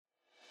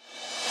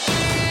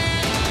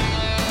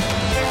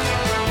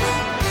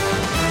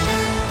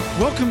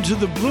Welcome to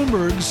the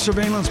Bloomberg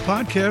Surveillance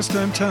Podcast.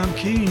 I'm Tom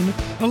Keene,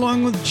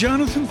 along with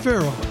Jonathan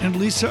Farrell and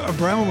Lisa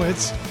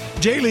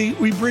Abramowitz. Daily,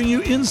 we bring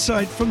you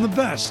insight from the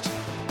best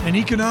in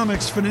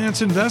economics,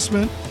 finance,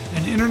 investment,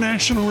 and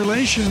international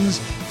relations.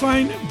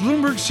 Find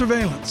Bloomberg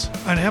Surveillance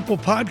on Apple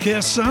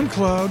Podcasts,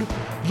 SoundCloud,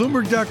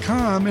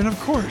 Bloomberg.com, and of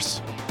course,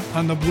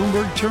 on the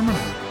Bloomberg Terminal.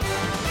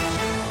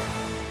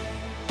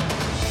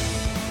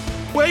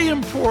 Way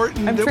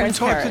important that we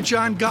talk to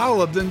John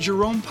Golub than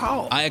Jerome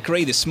Powell. I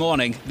agree this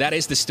morning. That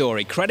is the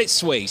story. Credit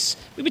Suisse.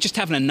 We were just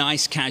having a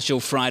nice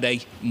casual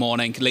Friday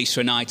morning,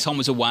 Lisa and I. Tom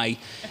was away.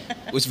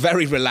 It was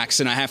very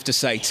relaxing, I have to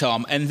say,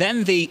 Tom. And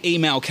then the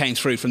email came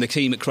through from the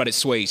team at Credit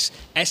Suisse.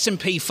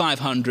 S&P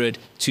 500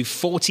 to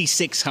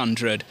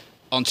 4,600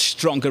 on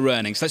stronger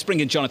earnings. Let's bring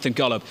in Jonathan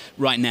Golub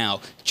right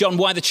now. John,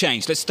 why the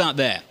change? Let's start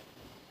there.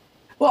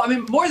 Well, I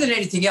mean, more than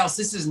anything else,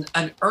 this is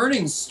an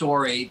earnings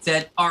story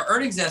that our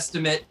earnings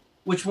estimate,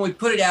 which when we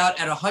put it out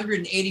at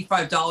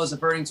 $185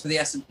 of earnings for the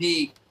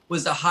S&P,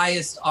 was the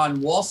highest on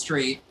Wall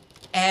Street.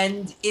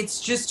 And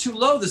it's just too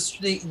low.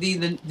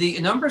 The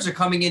numbers are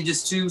coming in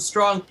just too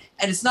strong.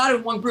 And it's not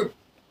in one group.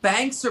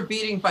 Banks are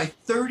beating by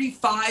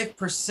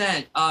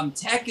 35%.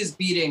 Tech is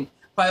beating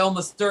by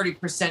almost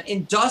 30%.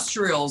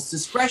 Industrials,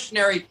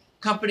 discretionary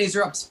companies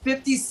are up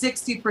 50,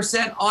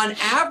 60% on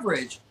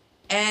average.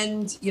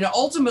 And,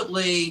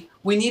 ultimately,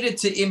 we needed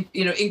to,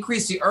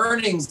 increase the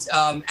earnings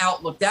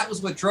outlook. That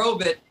was what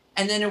drove it.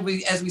 And then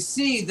as we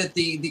see that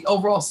the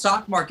overall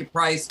stock market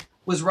price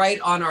was right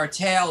on our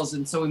tails,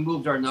 and so we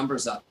moved our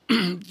numbers up.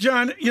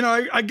 John,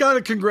 I got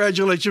to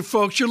congratulate you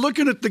folks. You're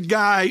looking at the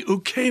guy who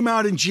came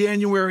out in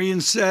January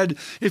and said,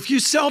 if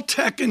you sell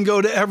tech and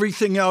go to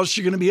everything else,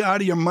 you're going to be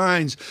out of your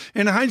minds.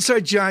 In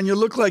hindsight, John, you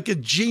look like a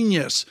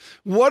genius.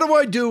 What do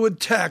I do with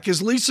tech?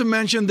 As Lisa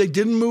mentioned, they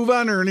didn't move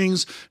on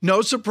earnings.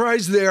 No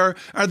surprise there.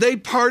 Are they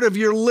part of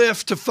your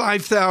lift to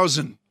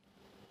 5,000?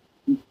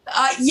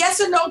 Yes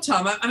and no,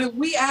 Tom. I mean,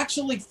 we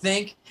actually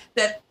think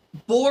that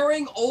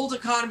boring old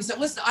economists.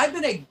 Listen, I've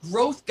been a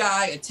growth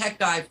guy, a tech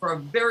guy for a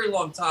very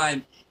long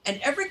time,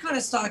 and every kind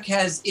of stock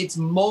has its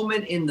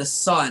moment in the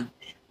sun.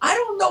 I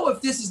don't know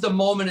if this is the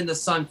moment in the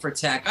sun for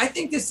tech. I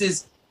think this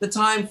is the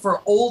time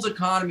for old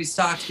economy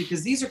stocks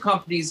because these are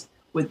companies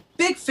with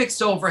big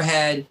fixed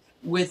overhead,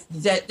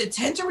 that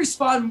tend to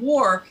respond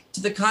more to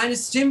the kind of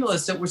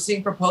stimulus that we're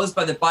seeing proposed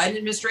by the Biden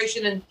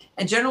administration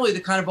and generally the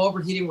kind of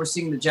overheating we're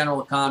seeing in the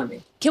general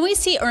economy. Can we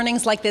see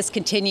earnings like this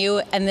continue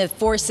and the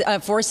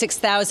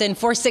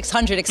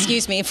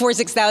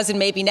 4,600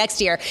 maybe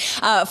next year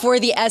for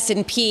the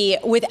S&P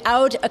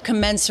without a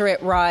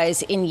commensurate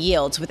rise in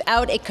yields,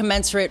 without a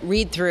commensurate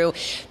read-through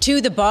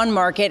to the bond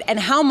market? And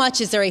how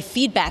much is there a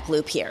feedback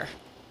loop here?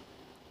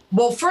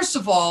 Well, first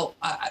of all,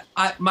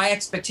 my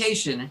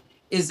expectation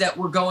is that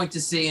we're going to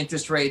see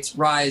interest rates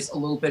rise a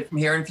little bit from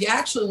here. And if you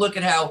actually look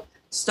at how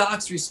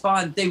stocks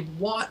respond, they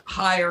want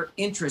higher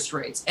interest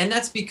rates. And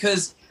that's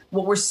because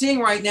what we're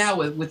seeing right now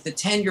with the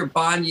 10-year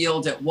bond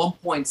yield at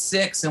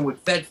 1.6 and with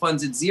Fed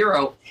funds at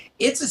 0,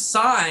 it's a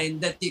sign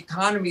that the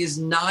economy is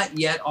not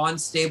yet on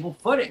stable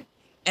footing.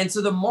 And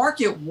so the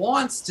market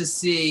wants to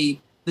see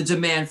the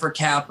demand for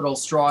capital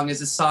strong as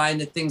a sign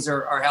that things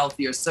are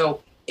healthier. So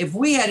if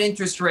we had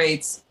interest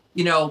rates,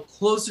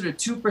 closer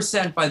to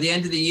 2% by the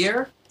end of the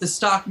year, the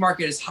stock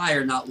market is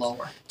higher, not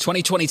lower.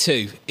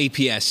 2022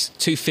 EPS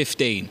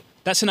 215.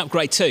 That's an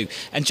upgrade too.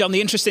 And John,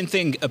 the interesting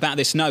thing about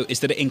this note is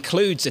that it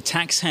includes a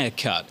tax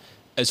haircut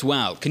as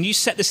well. Can you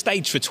set the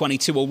stage for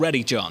 22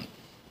 already, John?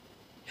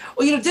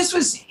 Well, this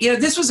was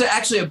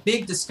actually a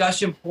big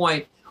discussion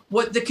point.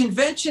 What the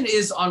convention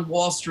is on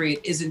Wall Street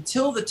is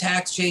until the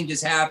tax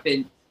changes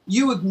happen,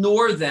 you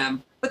ignore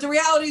them. But the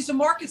reality is the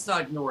market's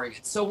not ignoring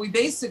it. So we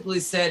basically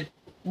said,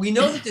 we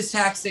know that this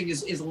tax thing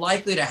is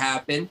likely to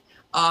happen.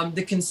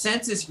 The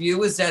consensus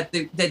view is that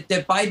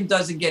that Biden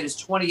doesn't get his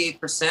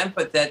 28%,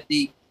 but that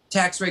the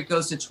tax rate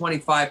goes to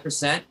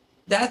 25%.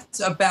 That's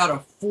about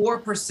a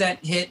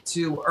 4% hit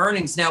to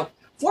earnings. Now,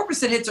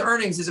 4% hit to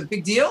earnings is a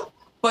big deal,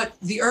 but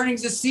the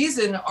earnings this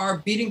season are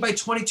beating by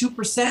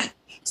 22%.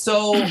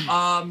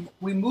 So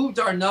we moved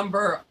our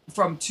number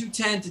from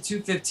 210 to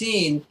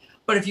 215.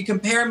 But if you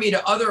compare me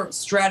to other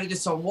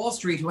strategists on Wall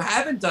Street who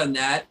haven't done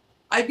that,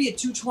 I'd be at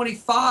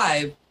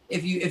 225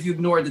 if you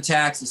ignored the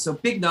taxes. So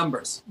big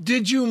numbers.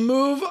 Did you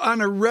move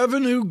on a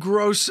revenue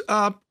gross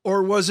up,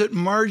 or was it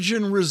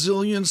margin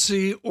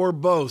resiliency, or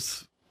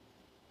both?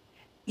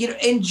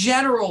 In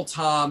general,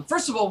 Tom,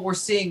 first of all, what we're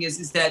seeing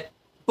is that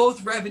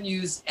both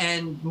revenues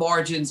and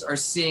margins are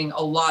seeing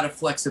a lot of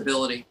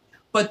flexibility.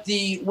 But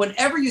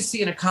whenever you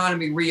see an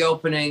economy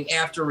reopening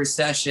after a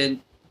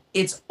recession,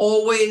 it's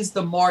always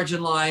the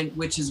margin line,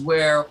 which is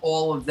where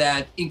all of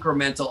that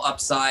incremental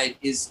upside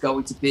is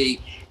going to be.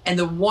 And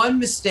the one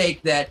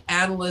mistake that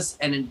analysts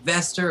and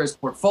investors,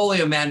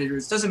 portfolio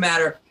managers, doesn't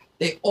matter,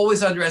 they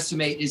always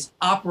underestimate is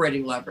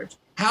operating leverage.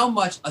 How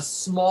much a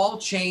small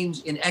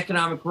change in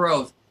economic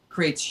growth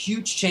creates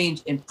huge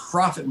change in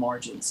profit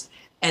margins.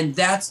 And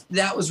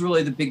that was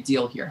really the big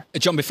deal here.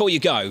 John, before you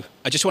go,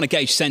 I just want to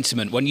gauge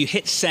sentiment. When you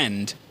hit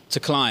send to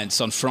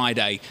clients on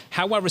Friday.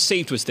 How well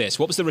received was this?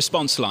 What was the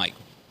response like?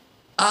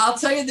 I'll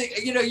tell you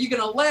that, you're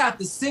going to laugh.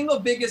 The single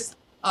biggest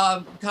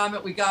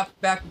comment we got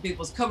back from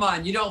people is, come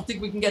on, you don't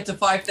think we can get to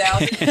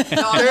 5,000?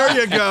 No, there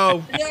you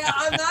go. Yeah,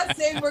 I'm not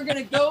saying we're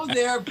going to go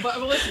there, but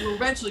listen, we're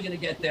eventually going to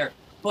get there.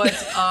 But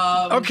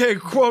okay,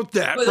 quote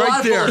that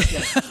right there.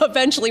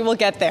 Eventually we'll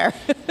get there.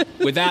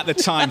 Without the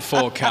time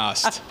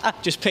forecast,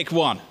 just pick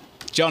one.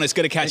 John, it's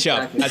good to catch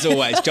up, as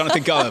always.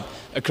 Jonathan Golub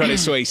at Credit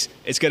Suisse.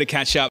 It's good to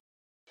catch up.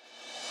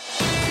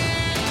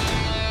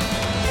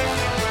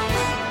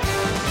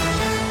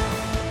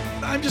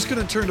 I'm just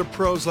going to turn to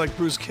pros like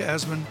Bruce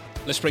Kasman.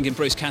 Let's bring in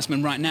Bruce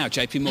Kasman right now,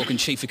 JPMorgan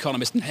Chief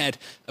Economist and Head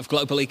of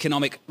Global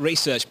Economic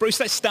Research. Bruce,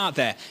 let's start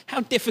there. How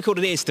difficult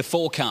it is to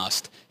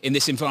forecast in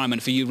this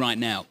environment for you right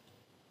now?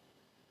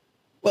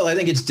 Well, I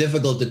think it's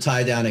difficult to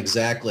tie down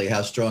exactly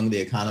how strong the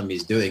economy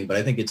is doing, but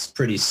I think it's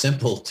pretty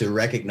simple to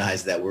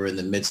recognize that we're in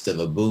the midst of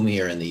a boom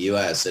here in the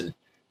U.S. And,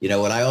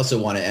 what I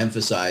also want to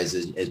emphasize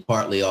is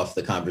partly off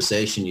the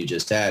conversation you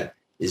just had,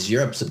 is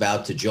Europe's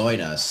about to join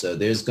us. So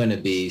there's going to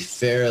be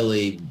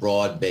fairly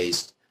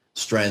broad-based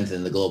strength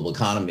in the global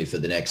economy for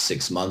the next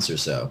 6 months or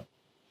so.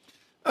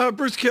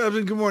 Bruce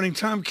Kasman, good morning.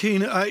 Tom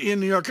Keene in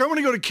New York. I want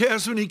to go to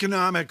Kasman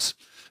Economics,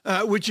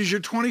 which is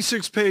your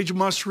 26-page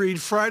must-read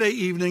Friday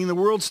evening. The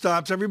world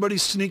stops. Everybody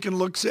sneaking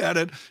looks at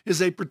it as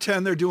they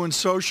pretend they're doing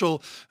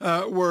social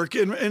work.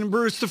 And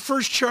Bruce, the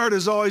first chart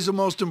is always the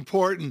most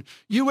important.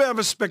 You have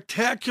a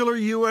spectacular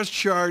U.S.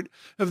 chart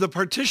of the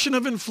partition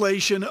of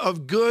inflation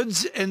of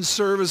goods and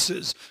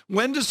services.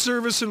 When does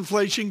service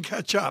inflation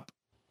catch up?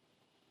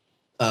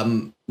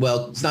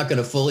 Well, it's not going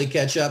to fully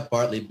catch up,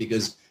 partly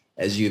because,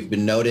 as you've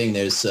been noting,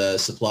 there's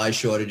supply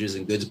shortages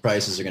and goods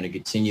prices are going to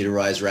continue to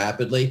rise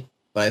rapidly.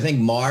 But I think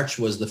March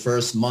was the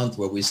first month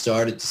where we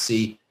started to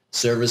see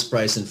service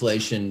price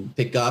inflation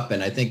pick up.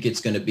 And I think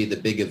it's going to be the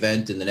big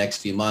event in the next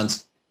few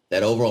months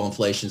that overall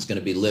inflation is going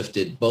to be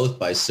lifted both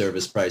by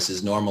service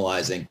prices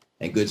normalizing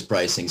and goods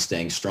pricing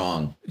staying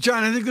strong.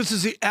 John, I think this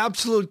is the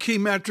absolute key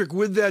metric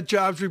with that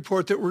jobs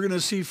report that we're going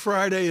to see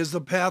Friday is the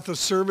path of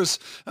service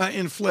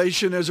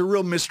inflation. There's a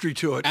real mystery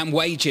to it. And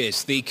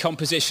wages, the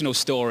compositional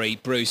story,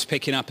 Bruce,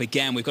 picking up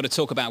again. We've got to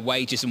talk about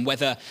wages and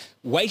whether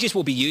wages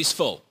will be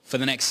useful for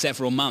the next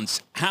several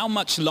months. How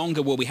much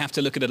longer will we have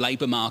to look at a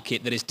labour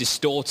market that is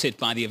distorted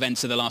by the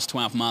events of the last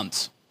 12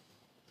 months?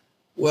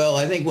 Well,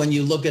 I think when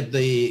you look at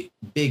the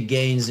big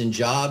gains in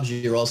jobs,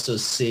 you're also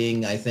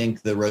seeing, I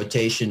think, the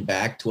rotation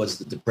back towards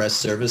the depressed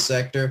service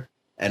sector.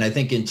 And I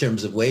think in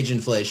terms of wage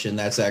inflation,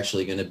 that's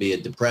actually going to be a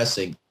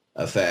depressing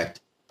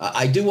effect.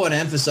 I do want to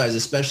emphasize,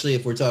 especially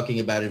if we're talking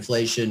about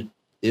inflation,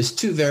 there's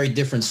two very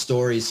different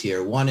stories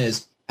here. One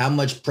is how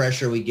much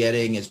pressure are we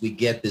getting as we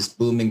get this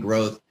booming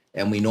growth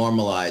and we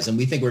normalize. And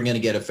we think we're going to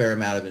get a fair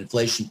amount of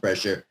inflation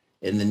pressure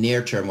in the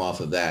near term off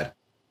of that.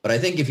 But I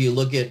think if you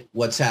look at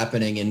what's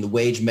happening in the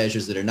wage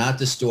measures that are not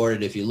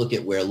distorted, if you look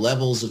at where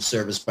levels of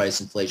service price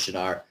inflation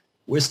are,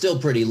 we're still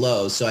pretty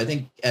low. So I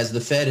think as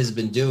the Fed has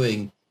been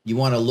doing, you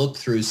want to look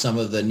through some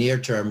of the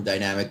near-term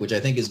dynamic, which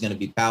I think is going to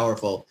be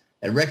powerful,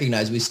 and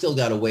recognize we still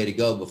got a way to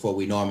go before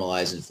we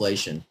normalize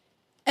inflation.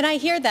 And I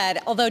hear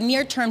that, although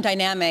near-term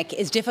dynamic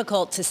is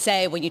difficult to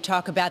say when you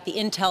talk about the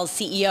Intel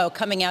CEO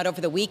coming out over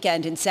the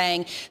weekend and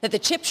saying that the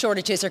chip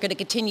shortages are going to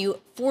continue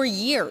for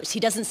years. He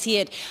doesn't see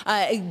it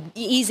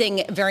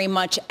easing very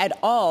much at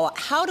all.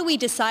 How do we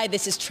decide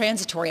this is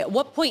transitory? At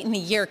what point in the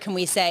year can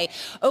we say,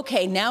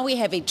 okay, now we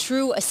have a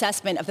true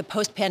assessment of the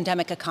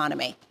post-pandemic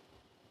economy?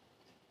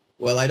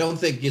 Well, I don't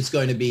think it's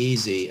going to be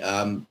easy.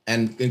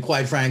 And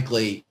quite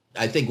frankly,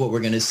 I think what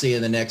we're going to see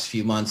in the next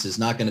few months is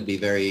not going to be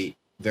very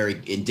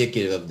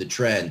indicative of the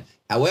trend.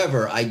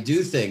 However, I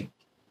do think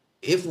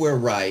if we're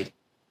right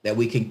that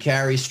we can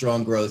carry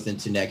strong growth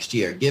into next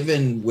year,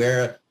 given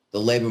where the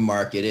labor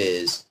market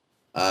is,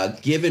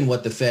 given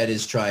what the Fed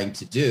is trying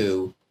to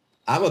do,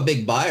 I'm a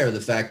big buyer of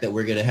the fact that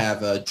we're going to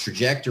have a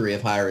trajectory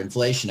of higher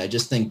inflation. I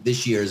just think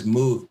this year's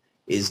move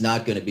is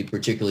not going to be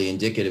particularly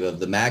indicative of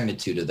the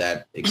magnitude of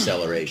that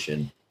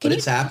acceleration. But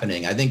it's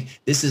happening. I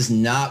think this is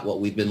not what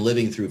we've been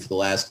living through for the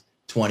last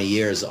 20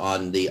 years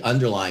on the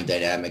underlying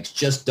dynamics.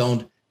 Just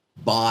don't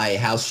buy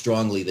how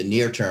strongly the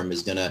near term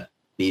is going to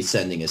be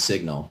sending a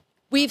signal.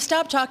 We've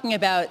stopped talking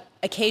about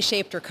a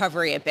K-shaped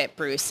recovery a bit,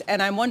 Bruce,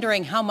 and I'm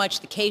wondering how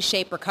much the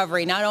K-shaped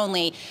recovery not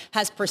only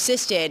has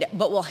persisted,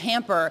 but will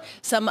hamper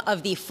some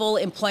of the full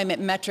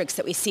employment metrics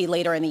that we see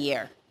later in the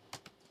year.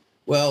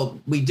 Well,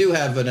 we do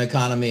have an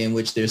economy in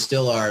which there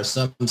still are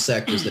some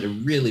sectors that are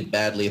really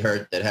badly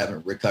hurt that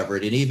haven't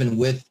recovered. And even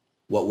with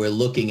what we're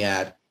looking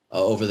at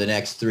over the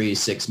next 3 to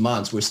 6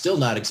 months, we're still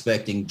not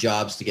expecting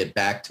jobs to get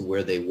back to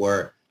where they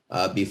were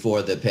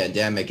before the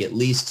pandemic, at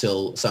least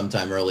till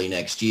sometime early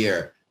next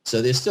year.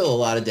 So there's still a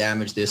lot of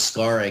damage. There's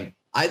scarring.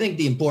 I think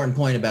the important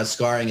point about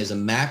scarring as a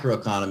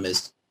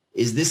macroeconomist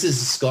is this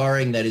is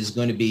scarring that is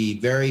going to be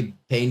very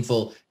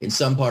painful in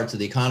some parts of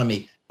the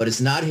economy, but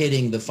it's not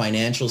hitting the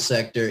financial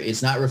sector.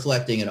 It's not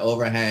reflecting an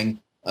overhang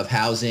of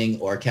housing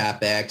or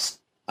CapEx.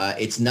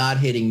 It's not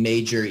hitting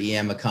major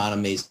EM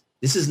economies.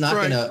 This is not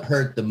going to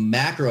hurt the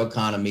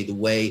macroeconomy the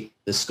way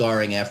the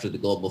scarring after the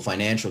global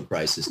financial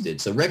crisis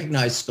did. So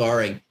recognize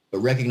scarring, but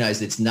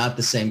recognize it's not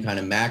the same kind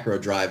of macro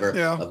driver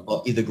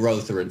of either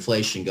growth or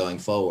inflation going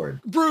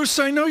forward. Bruce,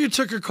 I know you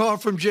took a call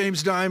from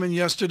James Dimon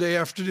yesterday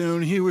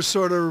afternoon. He was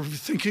sort of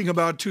thinking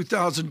about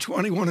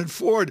 2021 and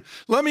forward.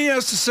 Let me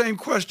ask the same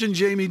question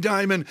Jamie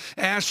Dimon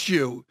asked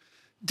you.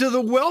 Do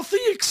the wealthy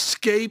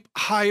escape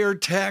higher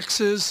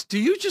taxes? Do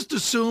you just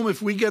assume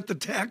if we get the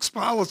tax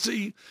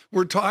policy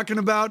we're talking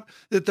about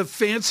that the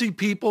fancy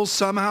people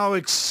somehow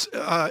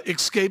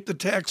escape the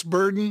tax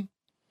burden?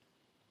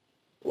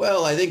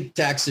 Well, I think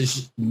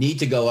taxes need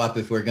to go up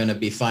if we're going to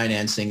be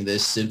financing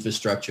this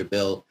infrastructure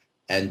bill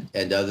and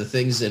other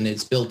things. And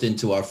it's built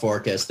into our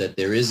forecast that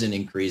there is an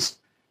increase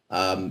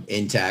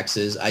in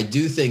taxes. I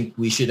do think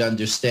we should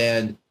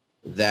understand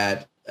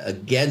that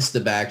against the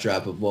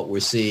backdrop of what we're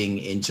seeing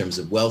in terms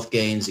of wealth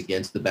gains,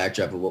 against the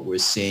backdrop of what we're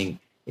seeing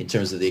in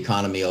terms of the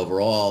economy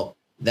overall,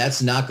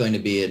 that's not going to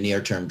be a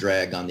near-term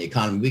drag on the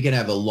economy. We can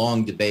have a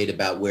long debate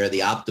about where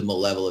the optimal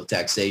level of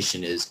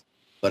taxation is,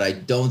 but I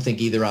don't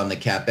think either on the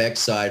CapEx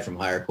side from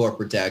higher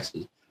corporate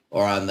taxes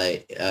or on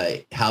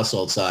the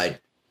household side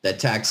that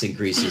tax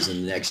increases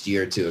in the next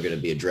year or two are going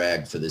to be a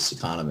drag for this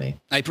economy.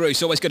 Hey,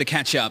 Bruce, always good to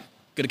catch up.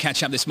 Good to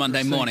catch up this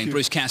Monday morning.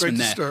 Bruce Kasman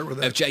there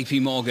of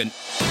JPMorgan.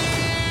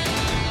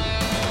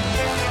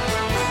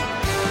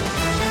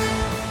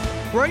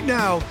 Right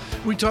now,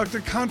 we talked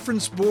the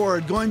conference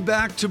board. Going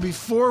back to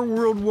before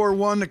World War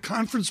I, the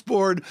conference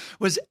board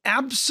was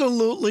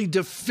absolutely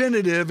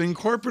definitive in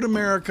corporate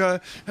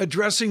America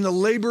addressing the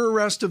labor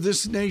arrest of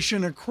this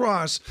nation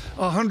across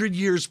 100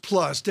 years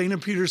plus. Dana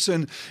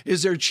Peterson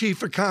is their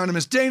chief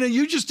economist. Dana,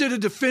 you just did a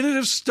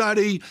definitive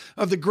study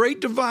of the great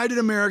divide in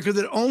America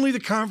that only the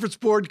conference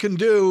board can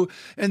do,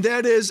 and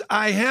that is,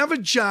 I have a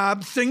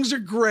job, things are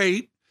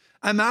great.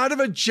 I'm out of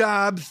a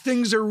job,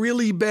 things are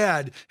really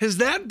bad. Has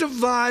that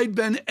divide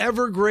been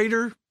ever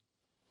greater?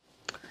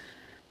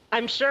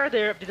 I'm sure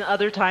there have been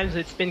other times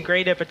it's been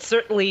greater, but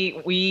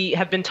certainly we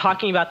have been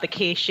talking about the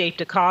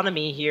K-shaped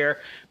economy here,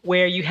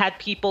 where you had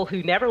people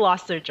who never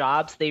lost their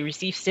jobs. They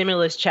received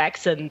stimulus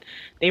checks and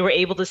they were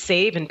able to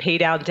save and pay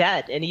down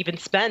debt and even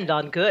spend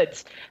on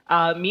goods.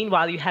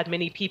 Meanwhile, you had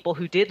many people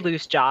who did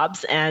lose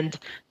jobs and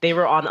they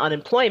were on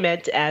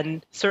unemployment,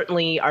 and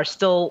certainly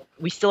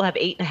we still have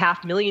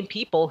 8.5 million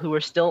people who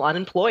are still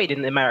unemployed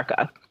in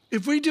America.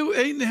 If we do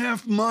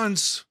 8.5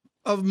 months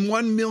of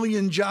 1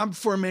 million job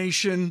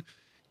formation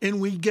and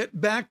we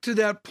get back to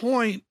that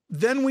point,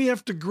 then we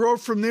have to grow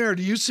from there.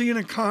 Do you see an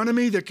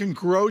economy that can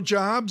grow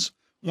jobs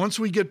once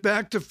we get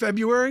back to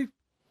February?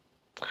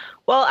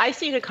 Well, I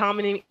see an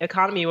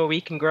economy where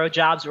we can grow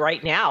jobs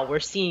right now.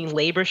 We're seeing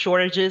labor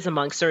shortages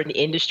among certain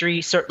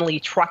industries, certainly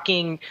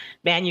trucking,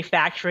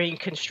 manufacturing,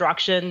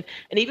 construction.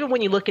 And even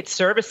when you look at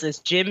services,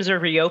 gyms are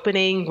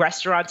reopening,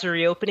 restaurants are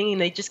reopening,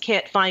 and they just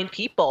can't find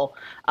people.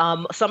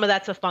 Some of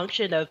that's a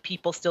function of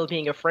people still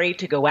being afraid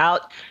to go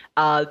out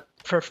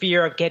for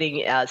fear of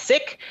getting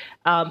sick,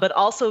 but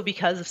also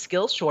because of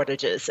skills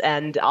shortages.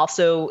 And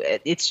also,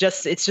 it's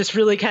just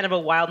really kind of a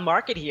wild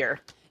market here.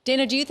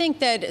 Dana, do you think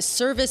that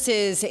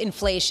services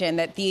inflation,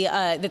 that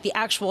the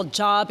actual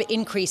job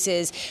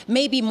increases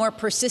may be more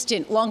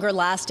persistent, longer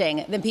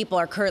lasting than people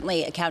are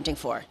currently accounting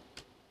for?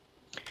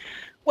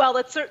 Well,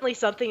 that's certainly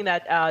something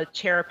that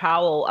Chair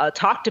Powell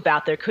talked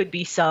about. There could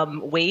be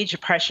some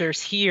wage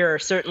pressures here,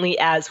 certainly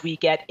as we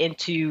get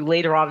into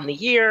later on in the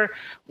year,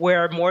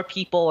 where more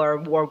people are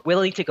more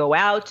willing to go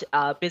out.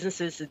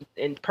 Businesses and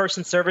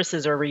in-person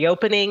services are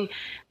reopening,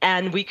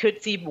 and we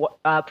could see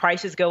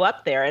prices go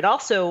up there. And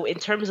also, in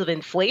terms of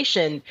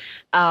inflation,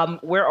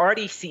 we're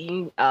already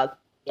seeing,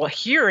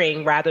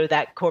 hearing rather,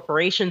 that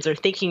corporations are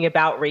thinking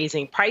about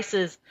raising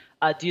prices.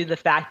 Due to the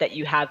fact that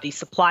you have the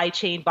supply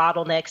chain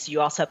bottlenecks,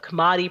 you also have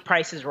commodity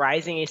prices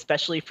rising,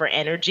 especially for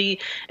energy,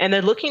 and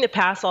they're looking to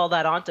pass all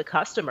that on to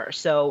customers.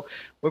 So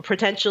we're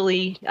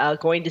potentially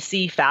going to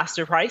see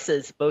faster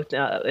prices, both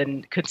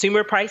in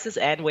consumer prices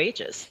and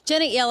wages.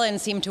 Janet Yellen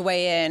seemed to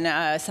weigh in,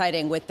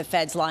 siding with the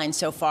Fed's line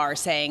so far,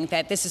 saying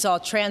that this is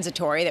all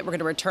transitory, that we're going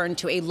to return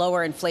to a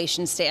lower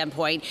inflation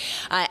standpoint,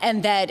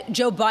 and that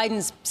Joe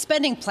Biden's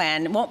spending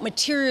plan won't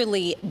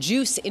materially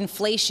juice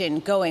inflation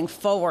going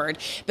forward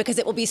because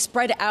it will be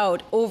spread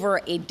out over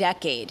a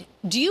decade.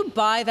 Do you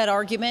buy that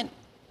argument?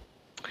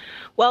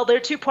 Well, there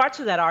are two parts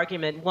of that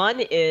argument.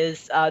 One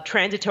is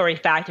transitory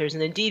factors.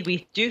 And indeed,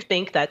 we do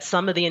think that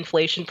some of the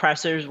inflation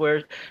pressures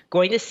we're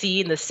going to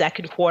see in the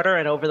second quarter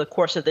and over the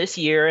course of this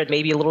year and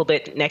maybe a little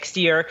bit next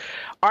year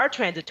are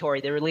transitory.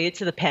 They're related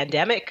to the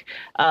pandemic.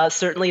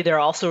 Certainly, they're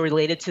also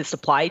related to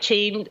supply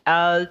chain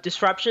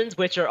disruptions,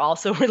 which are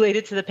also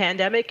related to the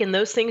pandemic. And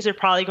those things are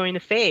probably going to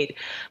fade.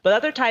 But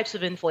other types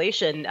of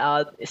inflation,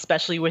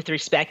 especially with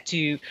respect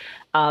to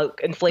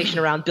inflation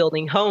around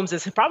building homes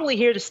is probably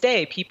here to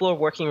stay. People are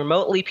working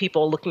remotely.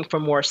 People are looking for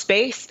more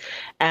space,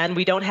 and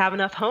we don't have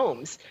enough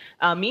homes.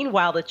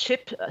 Meanwhile, the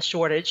chip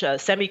shortage,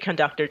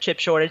 semiconductor chip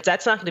shortage,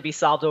 that's not going to be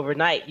solved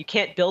overnight. You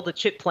can't build a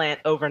chip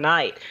plant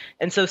overnight.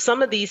 And so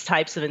some of these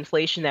types of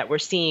inflation that we're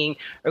seeing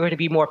are going to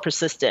be more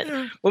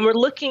persistent. When we're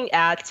looking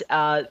at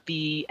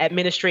the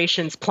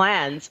administration's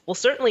plans, well,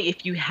 certainly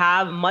if you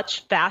have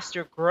much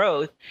faster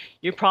growth,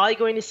 you're probably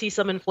going to see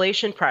some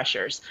inflation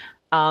pressures.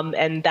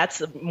 And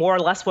that's more or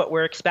less what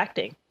we're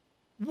expecting.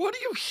 What do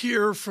you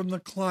hear from the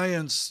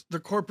clients, the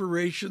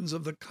corporations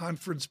of the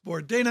conference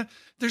board? Dana,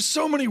 there's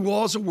so many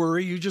walls of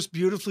worry. You just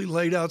beautifully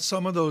laid out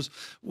some of those.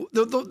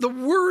 The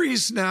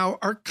worries now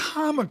are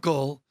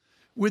comical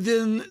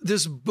within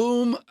this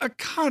boom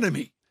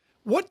economy.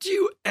 What do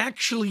you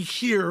actually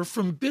hear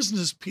from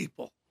business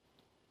people?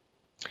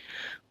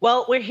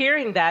 Well, we're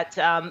hearing that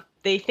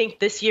they think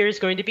this year is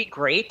going to be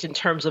great in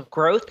terms of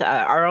growth.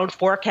 Our own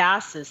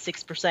forecast is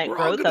 6%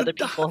 growth. Other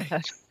people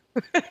have.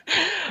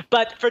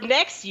 But for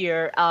next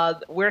year,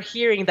 we're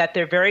hearing that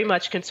they're very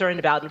much concerned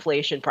about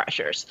inflation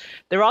pressures.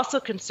 They're also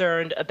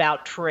concerned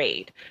about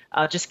trade,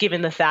 just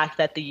given the fact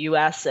that the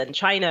U.S. and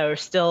China are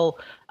still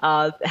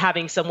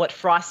having somewhat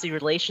frosty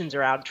relations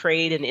around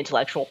trade and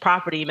intellectual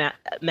property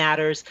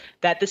matters,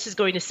 that this is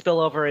going to spill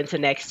over into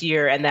next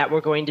year and that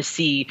we're going to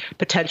see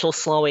potential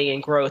slowing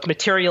in growth,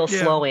 material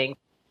slowing.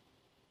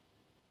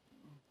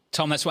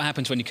 Tom, that's what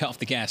happens when you cut off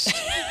the guests.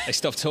 They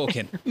stop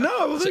talking.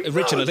 No, it's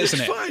original, isn't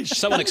it? Fine.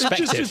 So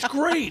unexpected. It's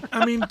great.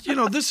 I mean,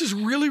 this is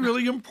really,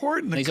 really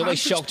important. He's always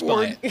shocked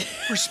by it.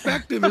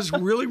 Perspective is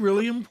really,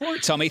 really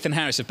important. Tom, Ethan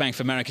Harris of Bank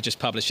of America just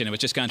published it. We're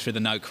just going through the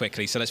note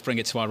quickly, so let's bring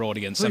it to our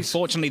audience. Please.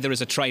 Unfortunately, there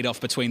is a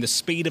trade-off between the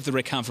speed of the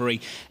recovery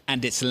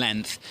and its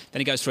length. Then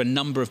he goes through a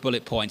number of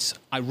bullet points.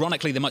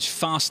 Ironically, the much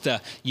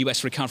faster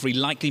US recovery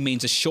likely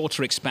means a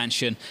shorter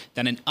expansion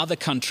than in other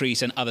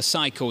countries and other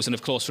cycles, and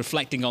of course,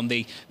 reflecting on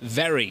the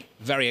very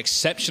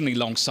exceptionally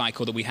long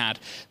cycle we had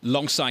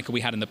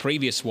in the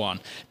previous one.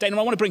 Dana,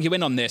 I want to bring you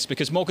in on this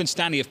because Morgan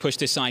Stanley have pushed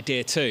this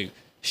idea too.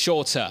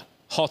 Shorter,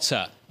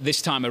 hotter,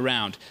 this time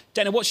around.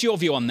 Dana, what's your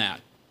view on that?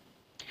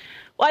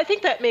 Well, I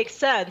think that makes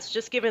sense,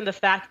 just given the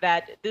fact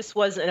that this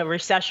wasn't a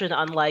recession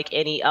unlike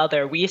any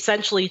other. We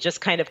essentially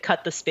just kind of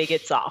cut the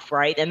spigots off,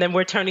 right? And then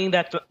we're turning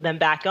them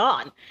back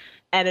on.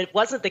 And it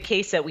wasn't the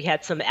case that we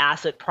had some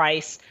asset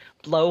price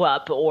blow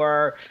up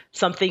or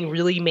something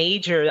really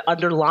major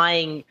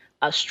underlying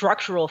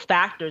structural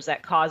factors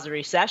that caused a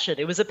recession.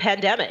 It was a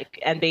pandemic.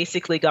 And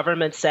basically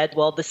government said,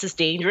 well, this is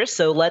dangerous,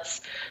 so let's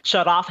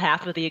shut off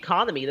half of the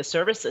economy, the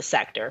services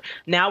sector.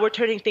 Now we're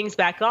turning things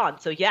back on.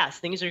 So yes,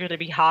 things are going to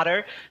be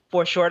hotter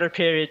for a shorter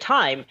period of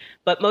time,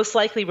 but most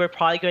likely we're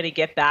probably going to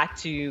get back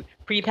to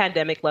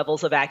pre-pandemic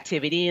levels of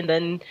activity and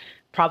then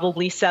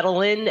probably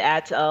settle in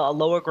at a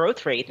lower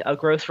growth rate, a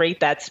growth rate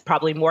that's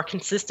probably more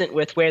consistent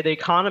with where the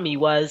economy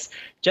was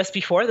just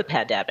before the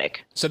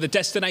pandemic. So the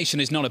destination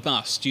is not a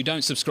bust. You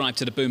don't subscribe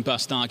to the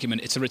boom-bust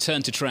argument. It's a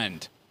return to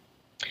trend.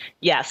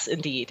 Yes,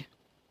 indeed.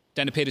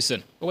 Dana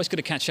Peterson, always good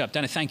to catch up.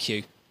 Dana, thank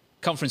you.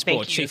 Conference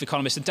Board Chief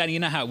Economist. And Dana, you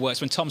know how it works.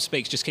 When Tom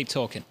speaks, just keep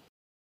talking.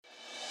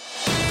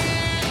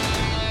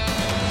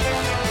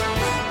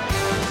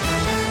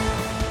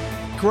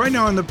 Right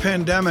now in the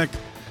pandemic,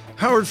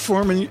 Howard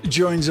Forman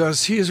joins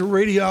us. He is a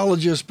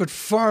radiologist, but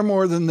far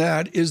more than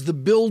that, is the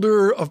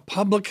builder of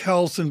public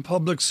health and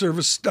public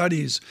service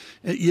studies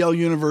at Yale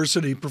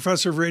University,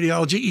 professor of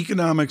radiology,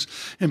 economics,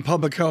 and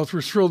public health.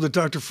 We're thrilled that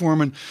Dr.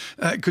 Forman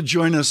could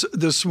join us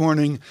this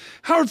morning.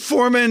 Howard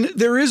Forman,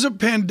 there is a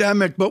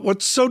pandemic, but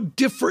what's so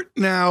different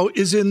now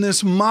is in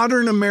this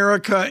modern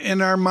America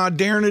and our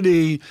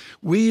modernity,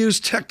 we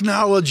use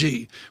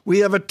technology. We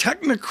have a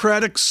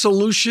technocratic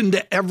solution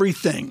to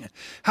everything.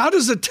 How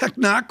does the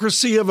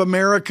technocracy of America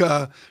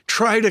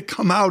try to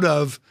come out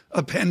of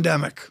a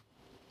pandemic?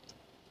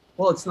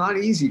 Well, it's not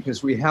easy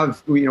because we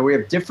have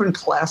different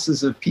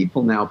classes of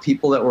people now,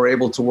 people that were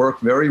able to work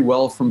very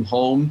well from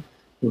home,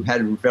 who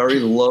had very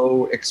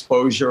low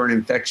exposure and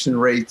infection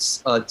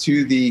rates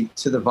to the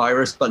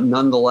virus, but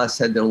nonetheless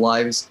had their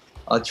lives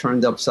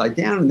turned upside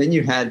down. And then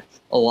you had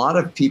a lot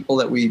of people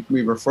that we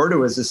refer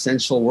to as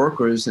essential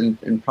workers,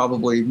 and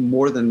probably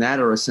more than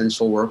that are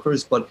essential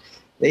workers, but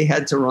they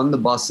had to run the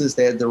buses,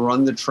 they had to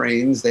run the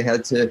trains, they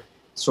had to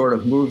sort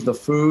of move the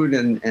food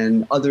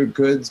and other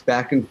goods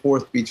back and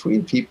forth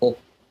between people.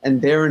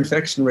 And their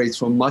infection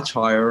rates were much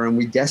higher, and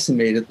we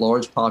decimated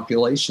large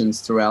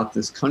populations throughout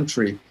this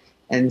country.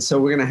 And so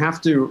we're going to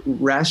have to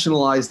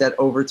rationalize that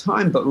over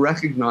time, but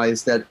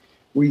recognize that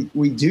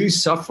we do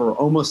suffer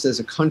almost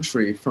as a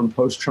country from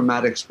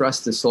post-traumatic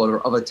stress disorder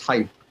of a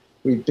type.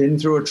 We've been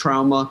through a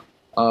trauma.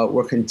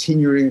 We're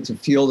continuing to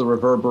feel the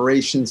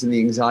reverberations and the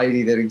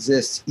anxiety that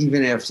exists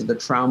even after the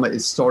trauma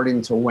is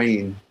starting to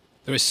wane.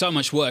 There is so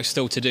much work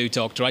still to do,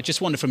 Doctor. I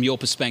just wonder from your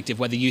perspective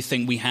whether you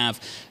think we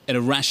have an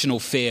irrational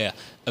fear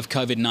of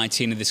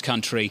COVID-19 in this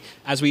country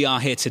as we are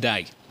here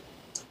today.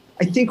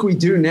 I think we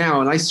do now,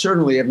 and I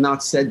certainly have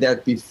not said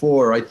that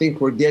before. I think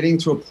we're getting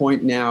to a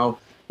point now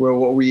where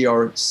what we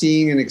are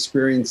seeing and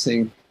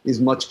experiencing is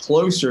much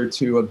closer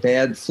to a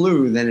bad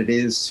flu than it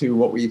is to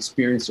what we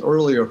experienced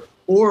earlier,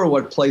 or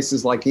what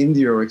places like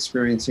India are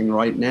experiencing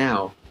right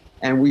now.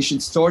 And we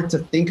should start to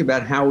think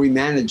about how we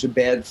manage a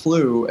bad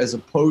flu as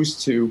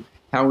opposed to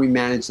how we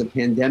manage the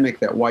pandemic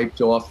that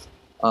wiped off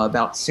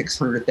about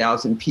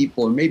 600,000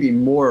 people, or maybe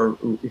more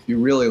if you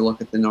really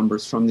look at the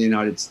numbers from the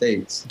United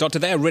States. Doctor,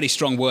 they are really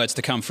strong words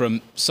to come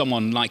from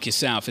someone like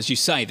yourself. As you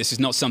say, this is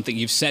not something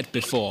you've said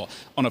before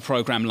on a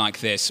program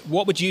like this.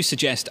 What would you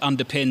suggest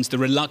underpins the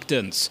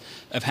reluctance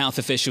of health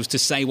officials to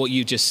say what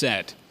you just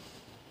said?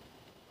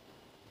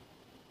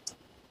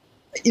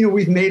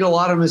 We've made a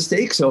lot of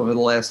mistakes over the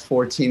last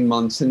 14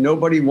 months, and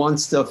nobody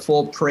wants to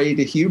fall prey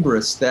to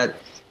hubris that,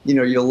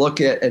 you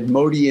look at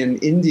Modi in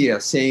India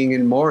saying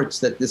in March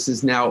that this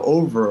is now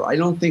over. I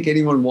don't think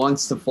anyone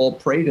wants to fall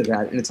prey to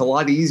that. And it's a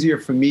lot easier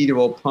for me to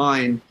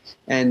opine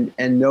and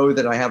know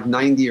that I have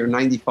 90 or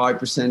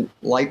 95%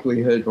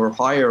 likelihood or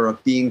higher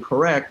of being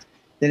correct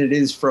than it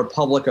is for a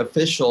public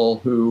official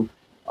who,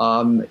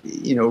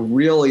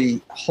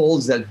 really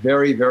holds that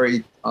very,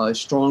 very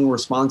strong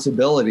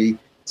responsibility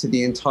to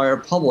the entire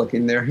public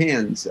in their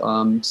hands.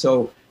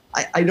 So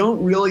I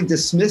don't really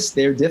dismiss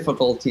their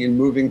difficulty in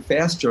moving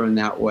faster in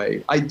that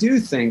way. I do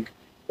think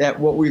that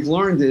what we've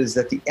learned is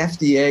that the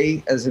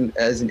FDA as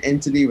an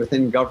entity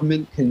within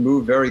government can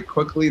move very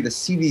quickly. The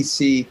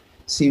CDC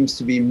seems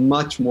to be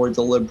much more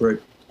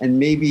deliberate. And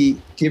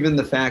maybe given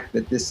the fact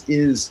that this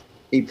is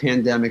a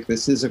pandemic,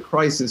 this is a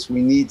crisis,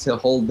 we need to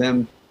hold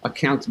them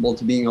accountable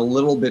to being a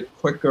little bit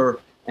quicker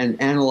and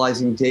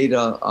analyzing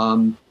data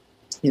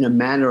in a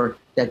manner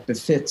that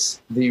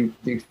befits the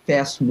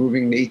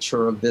fast-moving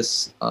nature of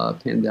this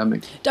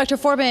pandemic. Dr.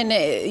 Forman,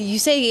 you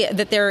say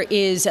that there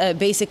is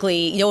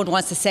basically, no one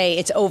wants to say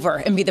it's over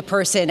and be the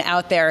person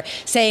out there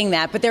saying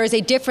that, but there is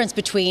a difference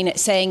between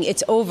saying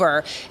it's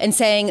over and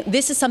saying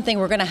this is something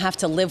we're going to have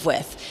to live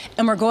with,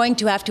 and we're going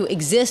to have to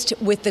exist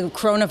with the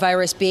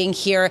coronavirus being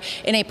here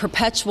in a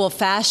perpetual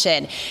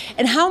fashion.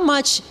 And how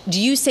much do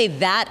you say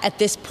that at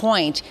this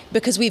point,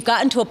 because we've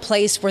gotten to a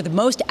place where the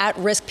most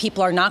at-risk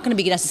people are not going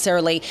to be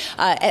necessarily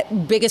at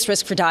biggest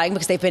risk for dying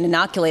because they've been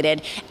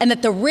inoculated, and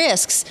that the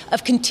risks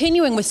of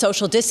continuing with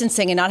social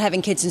distancing and not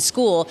having kids in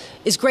school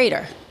is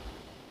greater?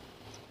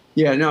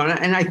 Yeah, no,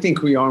 and I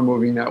think we are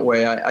moving that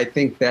way. I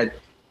think that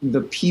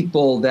the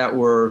people that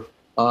were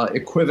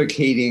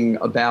equivocating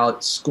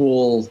about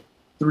school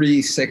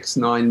 3, 6,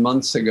 9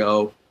 months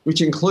ago,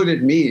 which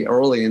included me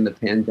early in the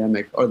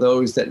pandemic, are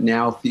those that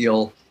now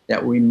feel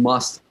that we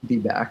must be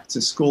back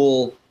to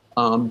school.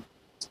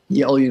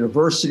 Yale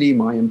University,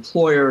 my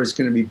employer, is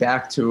going to be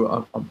back to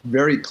a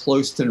very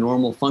close to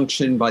normal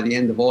function by the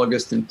end of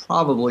August, and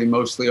probably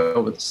mostly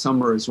over the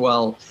summer as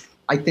well.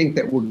 I think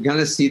that we're going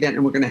to see that,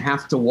 and we're going to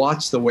have to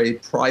watch the way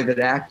private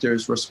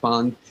actors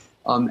respond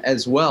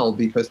as well,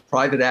 because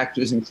private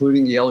actors,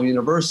 including Yale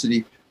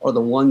University, are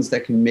the ones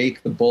that can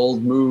make the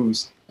bold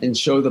moves and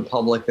show the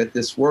public that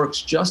this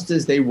works, just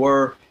as they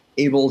were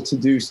able to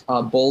do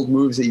bold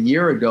moves a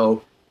year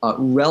ago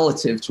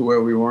relative to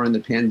where we were in the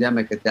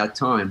pandemic at that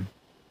time.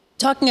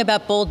 Talking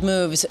about bold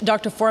moves,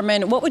 Dr.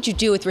 Forman, what would you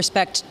do with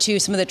respect to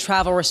some of the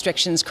travel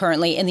restrictions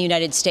currently in the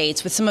United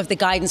States, with some of the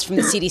guidance from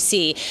the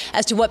CDC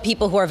as to what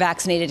people who are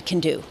vaccinated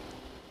can do?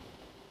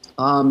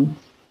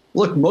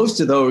 Look, most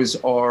of those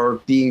are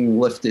being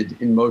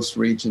lifted in most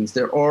regions.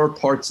 There are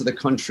parts of the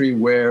country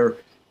where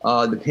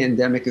the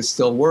pandemic is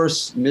still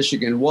worse.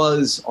 Michigan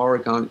was,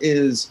 Oregon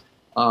is.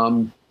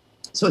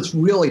 So it's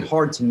really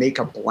hard to make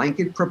a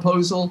blanket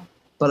proposal.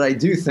 But I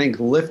do think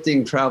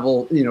lifting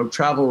travel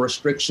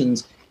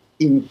restrictions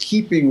in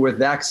keeping with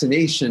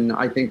vaccination,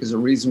 I think, is a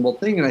reasonable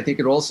thing. And I think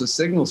it also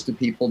signals to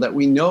people that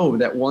we know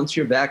that once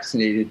you're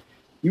vaccinated,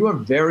 you are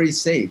very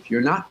safe. You're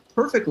not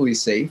perfectly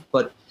safe,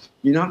 but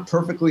you're not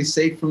perfectly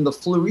safe from the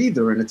flu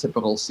either in a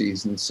typical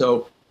season.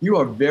 So you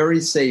are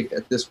very safe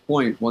at this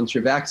point once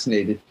you're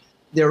vaccinated.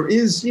 There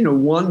is,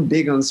 one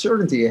big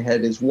uncertainty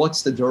ahead is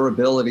what's the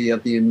durability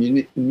of the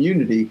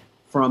immunity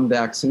from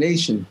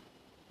vaccination?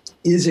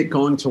 Is it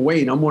going to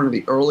wane? I'm one of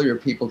the earlier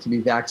people to be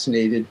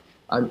vaccinated.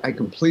 I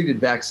completed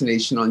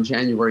vaccination on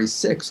January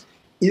 6th.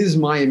 Is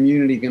my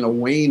immunity going to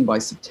wane by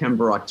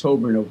September,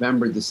 October,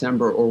 November,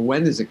 December, or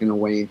when is it going to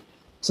wane?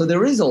 So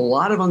there is a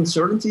lot of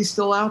uncertainty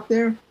still out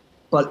there,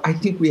 but I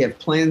think we have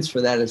plans for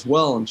that as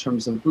well in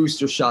terms of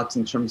booster shots,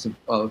 in terms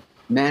of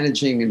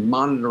managing and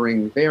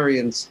monitoring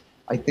variants.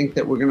 I think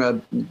that we're going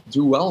to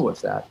do well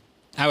with that.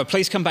 Howard,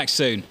 please come back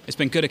soon. It's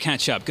been good to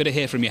catch up. Good to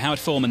hear from you. Howard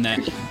Forman there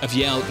of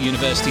Yale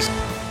University.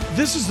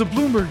 This is the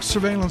Bloomberg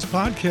Surveillance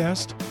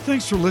Podcast.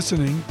 Thanks for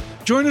listening.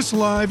 Join us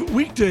live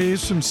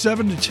weekdays from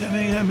 7 to 10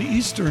 a.m.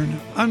 Eastern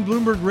on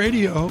Bloomberg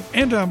Radio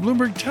and on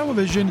Bloomberg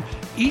Television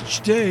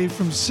each day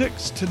from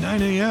 6 to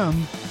 9 a.m.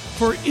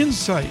 for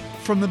insight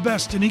from the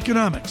best in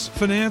economics,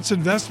 finance,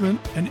 investment,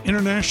 and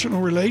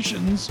international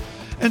relations.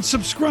 And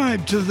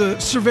subscribe to the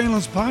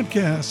Surveillance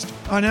Podcast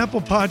on Apple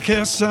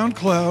Podcasts,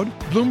 SoundCloud,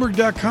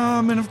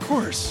 Bloomberg.com, and of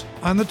course,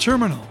 on the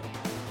terminal.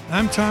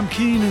 I'm Tom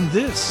Keene, and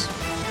this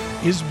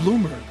is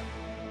Bloomberg.